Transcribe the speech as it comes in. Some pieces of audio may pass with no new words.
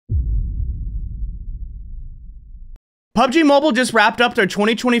PUBG Mobile just wrapped up their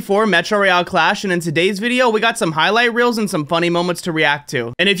 2024 Metro Royale Clash, and in today's video, we got some highlight reels and some funny moments to react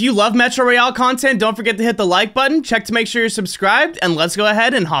to. And if you love Metro Royale content, don't forget to hit the like button, check to make sure you're subscribed, and let's go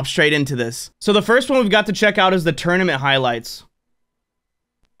ahead and hop straight into this. So the first one we've got to check out is the tournament highlights.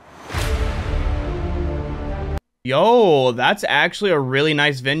 Yo, that's actually a really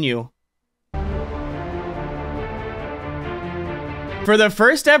nice venue. For the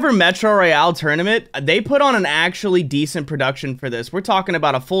first ever Metro Royale tournament, they put on an actually decent production for this. We're talking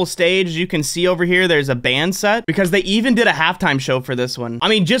about a full stage. You can see over here, there's a band set because they even did a halftime show for this one. I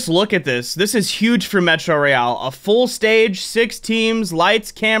mean, just look at this. This is huge for Metro Royale. A full stage, 6 teams,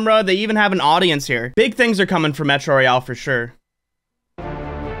 lights, camera. They even have an audience here. Big things are coming for Metro Royale for sure.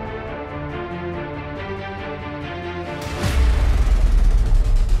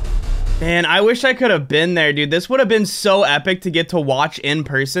 Man, I wish I could have been there, dude. This would have been so epic to get to watch in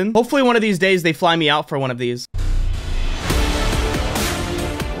person. Hopefully one of these days they fly me out for one of these.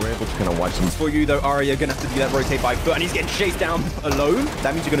 We're able to kind of watch them. For you though, Ari, you're gonna have to do that rotate by foot, and he's getting chased down alone.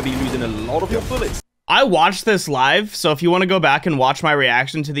 That means you're gonna be losing a lot of your bullets. I watched this live, so if you want to go back and watch my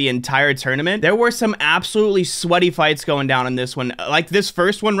reaction to the entire tournament, there were some absolutely sweaty fights going down in this one. Like this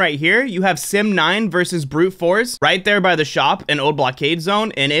first one right here, you have Sim9 versus Brute Force right there by the shop in Old Blockade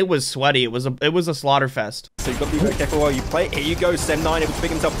Zone, and it was sweaty. It was a slaughter fest. So you've got to be very careful while you play. Here you go, Sim9 able to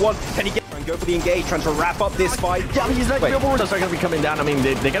pick himself one. Can he get and go for the engage, trying to wrap up this fight? Yeah, he's not gonna be coming down. I mean,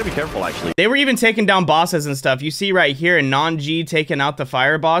 they gotta be careful actually. They were even taking down bosses and stuff. You see right here, Non-G taking out the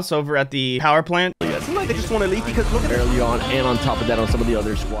fire boss over at the power plant. Like they just want to leave because look at early on, and on top of that, on some of the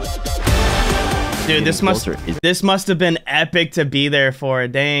other squads. Dude, this must have been epic to be there for.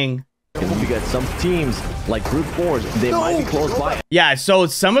 Dang. We got some teams like Brute Force, they might be close by. Yeah, so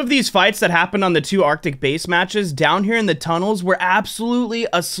some of these fights that happened on the 2 Arctic base matches down here in the tunnels were absolutely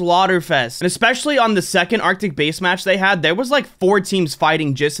a slaughter fest. And especially on the 2nd Arctic base match they had, there was like 4 teams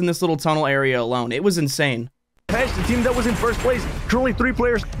fighting just in this little tunnel area alone. It was insane. The team that was in first place, currently 3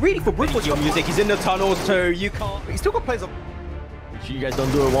 players. Really for Brute Force, your music, he's in the tunnels too. You can't. He's still got players up. You guys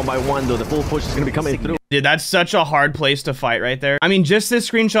don't do it one by one though. The full push is gonna be coming through. Dude, that's such a hard place to fight right there. I mean, just this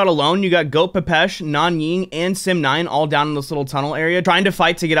screenshot alone, you got Goat Pepesh, Non-Ying, and Sim9 all down in this little tunnel area trying to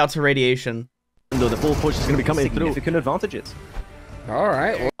fight to get out to radiation. Though the full push is gonna be coming through. Significant advantages. All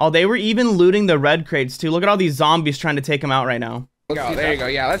right. Oh, they were even looting the red crates too. Look at all these zombies trying to take them out right now. There you go.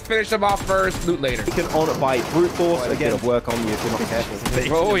 Yeah, let's finish them off first. Loot later. You can on it by Brute Force. Again, work on you if you're not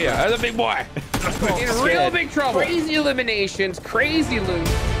careful. Oh yeah, that's a big boy. In real big trouble. Crazy eliminations, crazy loot.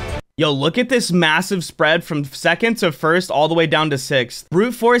 Yo, look at this massive spread from 2nd to 1st all the way down to 6th.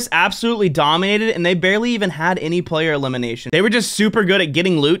 Brute Force absolutely dominated, and they barely even had any player elimination. They were just super good at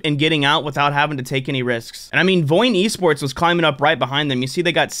getting loot and getting out without having to take any risks. And I mean, Royale Esports was climbing up right behind them. You see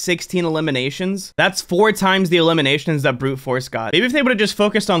they got 16 eliminations. That's 4 times the eliminations that Brute Force got. Maybe if they would have just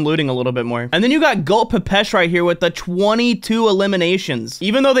focused on looting a little bit more. And then you got Goat Pepesh right here with the 22 eliminations.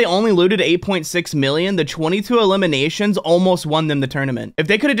 Even though they only looted 8.6 million, the 22 eliminations almost won them the tournament. If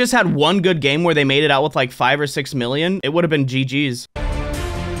they could have just had one good game where they made it out with like 5 or 6 million, it would have been GG's.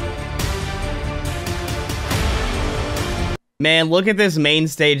 Man, look at this main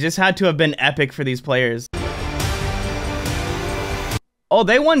stage. This had to have been epic for these players. Oh,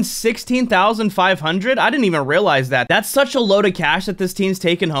 they won 16,500? I didn't even realize that. That's such a load of cash that this team's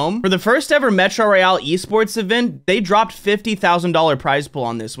taken home. For the first ever Metro Royale Esports event, they dropped $50,000 prize pool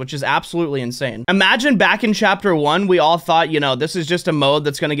on this, which is absolutely insane. Imagine back in Chapter 1, we all thought, you know, this is just a mode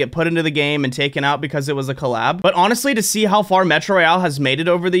that's gonna get put into the game and taken out because it was a collab. But honestly, to see how far Metro Royale has made it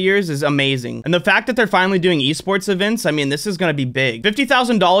over the years is amazing. And the fact that they're finally doing esports events, I mean, this is gonna be big.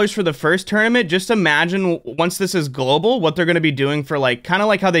 $50,000 for the first tournament, just imagine once this is global, what they're gonna be doing for like, kind of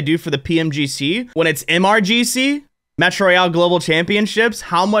like how they do for the PMGC. When it's MRGC, Metro Royale Global Championships,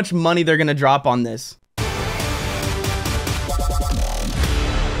 how much money they're gonna drop on this.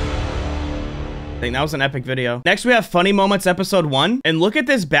 I think that was an epic video. Next, we have Funny Moments Episode 1. And look at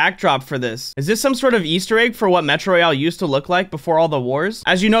this backdrop for this. Is this some sort of Easter egg for what Metro Royale used to look like before all the wars?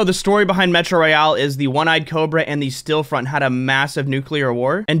 As you know, the story behind Metro Royale is the One-Eyed Cobra and the Stillfront had a massive nuclear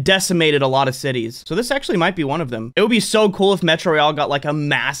war and decimated a lot of cities. So this actually might be one of them. It would be so cool if Metro Royale got like a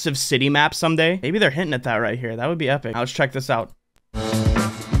massive city map someday. Maybe they're hinting at that right here. That would be epic. Now let's check this out.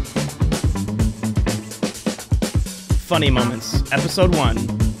 Funny Moments, Episode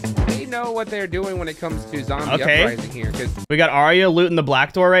 1. Know what they're doing when it comes to zombie uprising here, because we got Arya looting the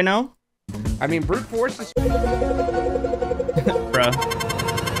black door right now. I mean, Brute Force is bruh.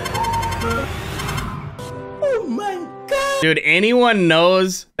 Oh my god, dude, anyone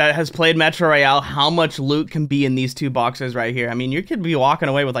knows that has played Metro Royale how much loot can be in these 2 boxes right here. I mean, you could be walking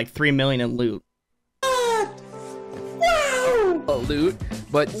away with like 3 million in loot. loot,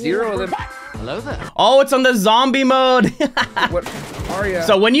 but 0 of them. Hello there. Oh, it's on the zombie mode. What are ya?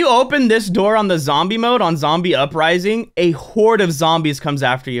 So when you open this door on the zombie mode, on Zombie Uprising, a horde of zombies comes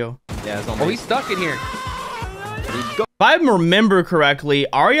after you. Yeah, Oh, he's stuck in here. If I remember correctly,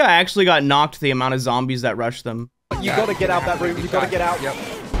 Arya actually got knocked the amount of zombies that rushed them. You gotta get out that room. You gotta get out. Yep.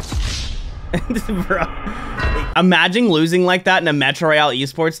 Bro. Imagine losing like that in a Metro Royale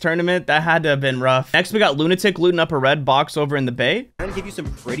Esports tournament. That had to have been rough. Next, we got Lunatic looting up a red box over in the bay. And give you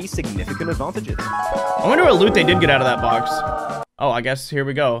some pretty significant advantages. I wonder what loot they did get out of that box. Oh, I guess here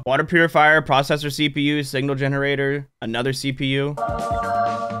we go. Water purifier, processor CPU, signal generator, another CPU.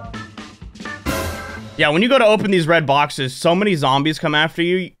 Yeah, when you go to open these red boxes, so many zombies come after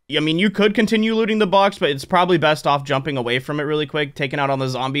you. I mean, you could continue looting the box, but it's probably best off jumping away from it really quick, taking out all the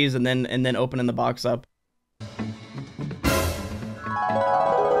zombies, and then opening the box up.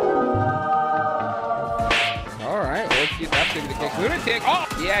 All right, let's see if that's going to kick. Lunatic. Oh,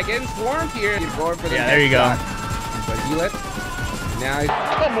 yeah, getting swarmed here. He's going for the Yeah, there you go. But he lets. Now he's.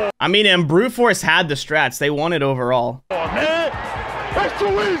 I mean, and Brute Force had the strats. They won it overall. Oh, man. That's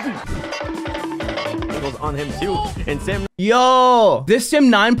too easy. On him too, and Sim. Yo, this Sim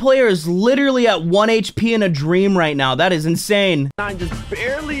 9 player is literally at 1 HP in a dream right now. That is insane. 9 just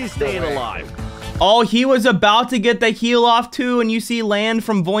barely staying alive. Oh, he was about to get the heal off too, and you see land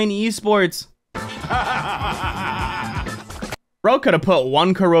from Royale Esports. Bro could have put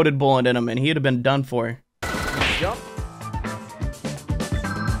one corroded bullet in him, and he'd have been done for. Jump.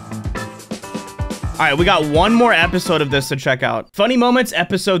 All right, we got one more episode of this to check out. Funny Moments,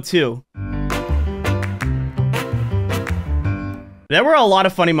 episode 2. There were a lot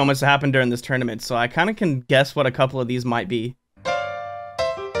of funny moments that happened during this tournament, so I kind of can guess what a couple of these might be. All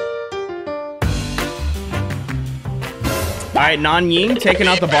right, Nan Ying taking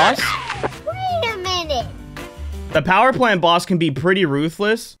out the boss. Wait a minute. The power plant boss can be pretty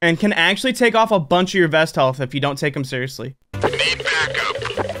ruthless and can actually take off a bunch of your vest health if you don't take him seriously. Need backup.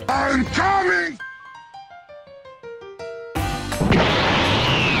 I'm coming!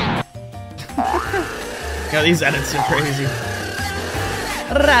 Yo, these edits are crazy.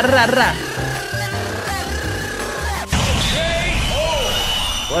 Ra, ra, ra.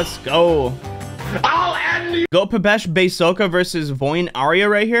 Let's go. I'll end you! Go Pabesh Beisoka versus Voin Arya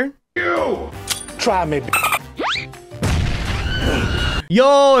right here. Try me.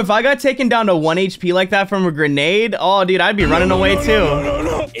 Yo, if I got taken down to 1 HP like that from a grenade, oh, dude, I'd be running away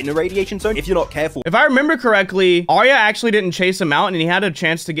too. In the radiation zone, if you're not careful. If I remember correctly, Arya actually didn't chase him out, and he had a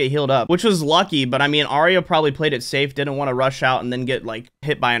chance to get healed up, which was lucky. But I mean, Arya probably played it safe, didn't want to rush out and then get like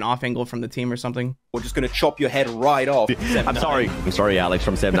hit by an off angle from the team or something. We're just gonna chop your head right off. I'm sorry, Alex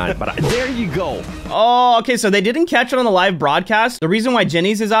from 7-9, but there you go. Oh, okay, so they didn't catch it on the live broadcast. The reason why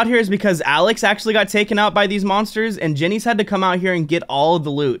Jenny's is out here is because Alex actually got taken out by these monsters, and Jenny's had to come out here and get all of the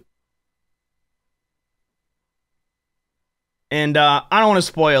loot. And I don't want to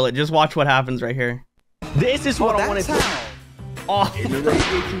spoil it. Just watch what happens right here. This is what I wanted to. Oh. In the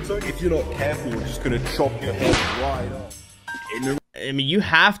radiation zone, if you're not careful, we're just gonna chop your head right off. I mean, you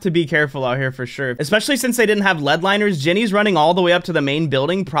have to be careful out here for sure. Especially since they didn't have lead liners. Jenny's running all the way up to the main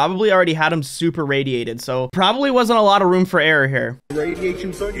building. Probably already had him super radiated. So probably wasn't a lot of room for error here.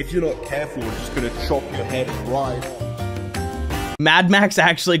 Radiation zone, if you're not careful, we're just gonna chop your head right off. Mad Max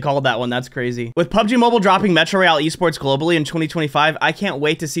actually called that one. That's crazy. With PUBG Mobile dropping Metro Royale Esports globally in 2025, I can't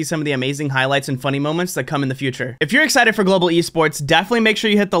wait to see some of the amazing highlights and funny moments that come in the future. If you're excited for global esports, definitely make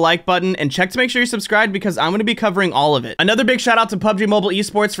sure you hit the like button and check to make sure you're subscribed because I'm going to be covering all of it. Another big shout out to PUBG Mobile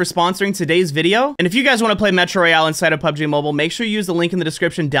Esports for sponsoring today's video. And if you guys want to play Metro Royale inside of PUBG Mobile, make sure you use the link in the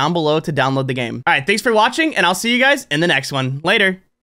description down below to download the game. All right, thanks for watching, and I'll see you guys in the next one. Later.